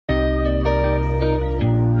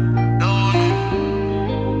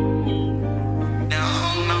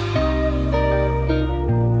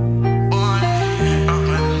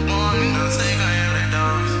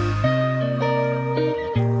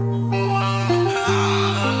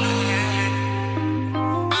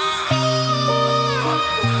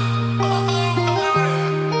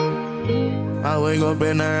up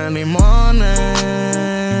in the early morning,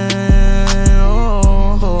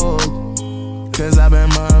 cause I been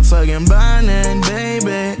motherfucking burning,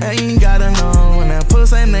 baby. Ain't gotta know when that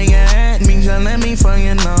pussy nigga at me, just let me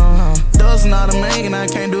fucking know. Those are all the making, I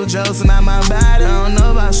can't do jokes and not my body. I don't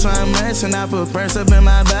know about trying much and I put press up in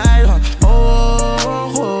my body.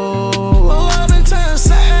 I've been trying to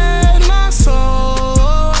save my soul.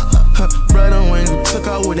 Brother, when you took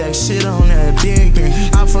out with that shit on that big thing,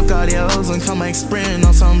 I fuck all the hoes and come like sprinting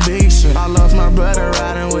on some big shit. I lost my brother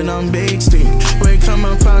riding with them big sticks. We come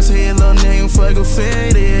across here, little nigga fucking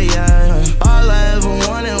faded, yeah. All I ever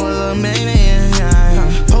wanted was a maniac,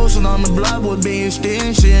 yeah. Posting on the block with big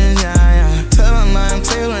extension, yeah. Tell them I'm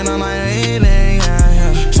tailoring on my head,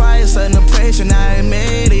 yeah. Try setting the patient, I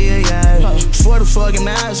made it, yeah. For the fucking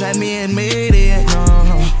hours, had me admit it,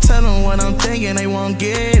 Tell them what I'm thinking, they won't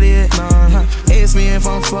get it, Ask me if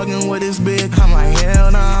I'm fucking with this bitch, I'm like,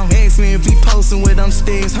 hell no. Ask me if he posting with them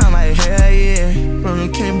sticks, I'm like, hell yeah.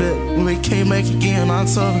 When we came back again, I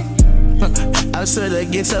told her, I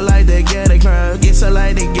should've get your light to get it, girl. Get your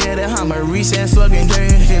light to get it. I'ma reach that fucking day.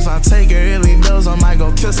 If I take it early dose, I might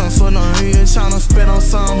go kill some foot on here. Tryna spit on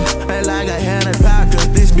something, they like I had a doctor.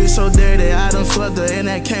 This bitch so dirty, I done fucked her, and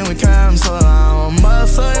that came with crime. So I'm a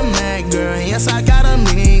motherfucking mad girl. Yes, I got a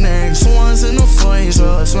mean name. Swans in the flames,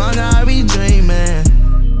 so as long as I be dreaming.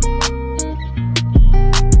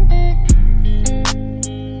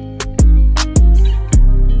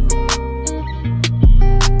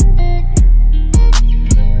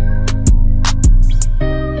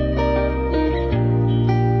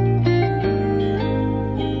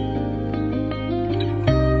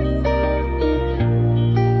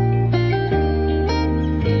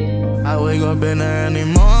 I wake up in the early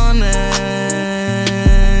morning,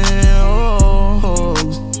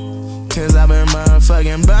 cause I been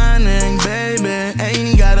motherfucking burning, baby.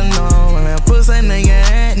 Ain't gotta know when that pussy nigga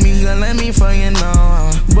at me, just let me fucking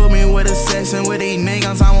know. Book me with a session with these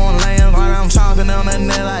niggas, I won't lay them. While I'm talking on the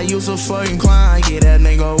net like you so fucking climb. Get that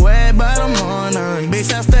nigga wet by the morning.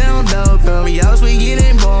 Bitch, I stay on dope, though. We else we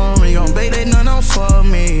getting boring. We gon' bait that none for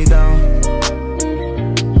me, though.